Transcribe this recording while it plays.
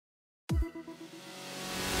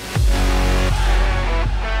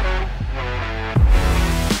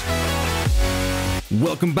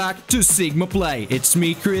welcome back to SiGMA Play. It's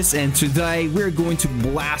me, Chris, and today we're going to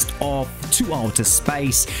blast off to outer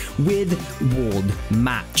space with World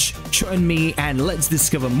Match. Join me and let's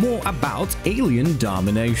discover more about Alien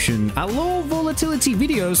Domination, a low volatility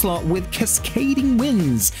video slot with cascading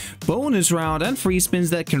wins, bonus round and free spins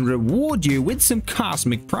that can reward you with some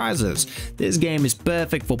cosmic prizes. This game is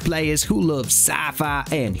perfect for players who love sci-fi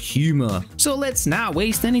and humor. So let's not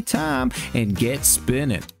waste any time and get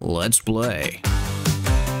spinning. Let's play.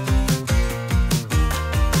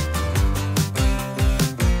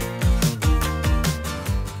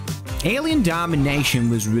 Alien Domination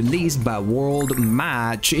was released by World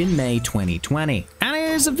Match in May 2020, and it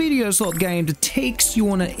is a video slot game that takes you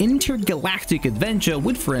on an intergalactic adventure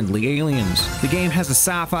with friendly aliens. The game has a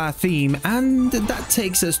sci-fi theme, and that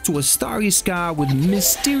takes us to a starry sky with a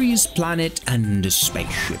mysterious planet and a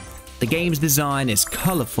spaceship. The game's design is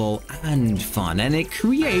colorful and fun, and it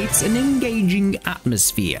creates an engaging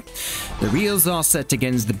atmosphere. The reels are set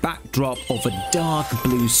against the backdrop of a dark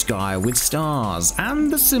blue sky with stars, and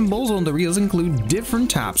the symbols on the reels include different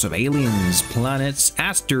types of aliens, planets,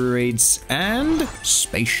 asteroids, and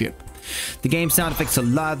spaceship. The game sound effects are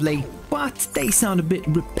lovely, but they sound a bit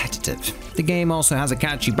repetitive. The game also has a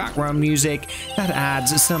catchy background music that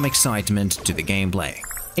adds some excitement to the gameplay.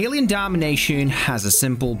 Alien Domination has a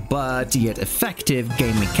simple but yet effective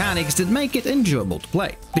game mechanics that make it enjoyable to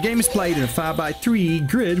play. The game is played in a 5x3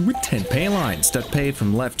 grid with 10 pay lines that pay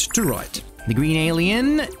from left to right. The green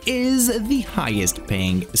alien is the highest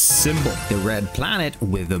paying symbol. The red planet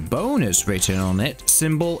with a bonus written on it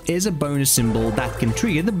symbol is a bonus symbol that can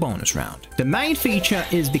trigger the bonus round. The main feature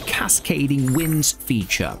is the cascading wins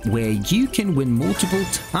feature, where you can win multiple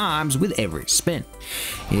times with every spin.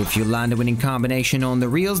 If you land a winning combination on the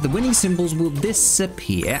reels, the winning symbols will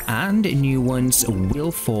disappear and new ones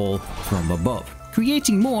will fall from above,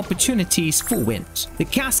 creating more opportunities for wins. The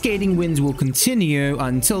cascading wins will continue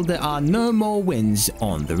until there are no more wins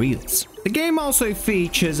on the reels. The game also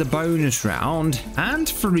features a bonus round and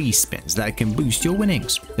free spins that can boost your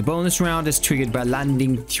winnings. The bonus round is triggered by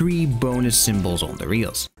landing 3 bonus symbols on the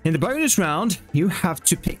reels. In the bonus round, you have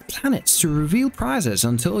to pick planets to reveal prizes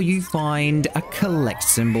until you find a collect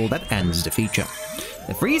symbol that ends the feature.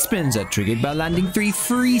 The free spins are triggered by landing 3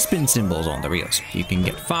 free spin symbols on the reels. You can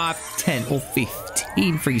get 5, 10 or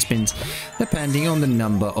 15 free spins depending on the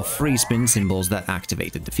number of free spin symbols that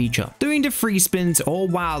activated the feature. Doing the free spins or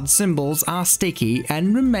wild symbols are sticky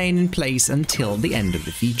and remain in place until the end of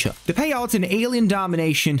the feature. The payouts in Alien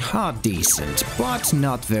Domination are decent, but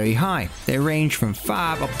not very high. They range from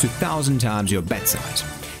 5 up to 1,000 times your bet size.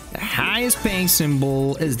 The highest paying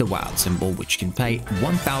symbol is the wild symbol, which can pay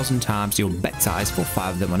 1,000 times your bet size for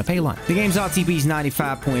 5 of them on a pay line. The game's RTP is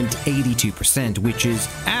 95.82%, which is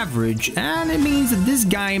average, and it means that this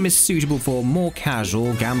game is suitable for more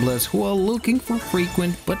casual gamblers who are looking for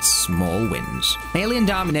frequent but small wins. Alien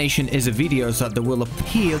Domination is a video set that will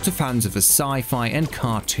appeal to fans of sci-fi and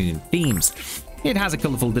cartoon themes. It has a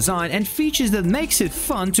colorful design and features that makes it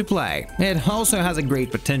fun to play. It also has a great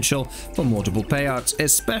potential for multiple payouts,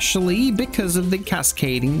 especially because of the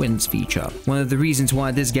cascading wins feature. One of the reasons why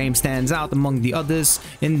this game stands out among the others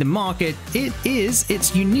in the market, it is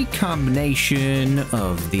its unique combination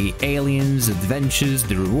of the aliens, adventures,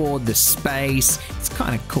 the reward, the space. It's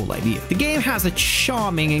kind of a cool idea. The game has a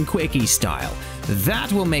charming and quirky style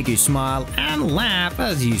that will make you smile and laugh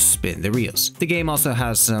as you spin the reels. The game also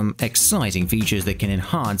has some exciting features that can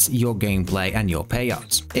enhance your gameplay and your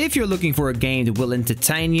payouts. If you're looking for a game that will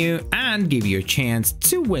entertain you and give you a chance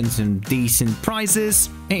to win some decent prizes,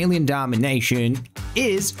 Alien Domination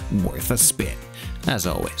is worth a spin. As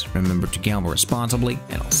always, remember to gamble responsibly,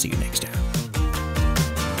 and I'll see you next time.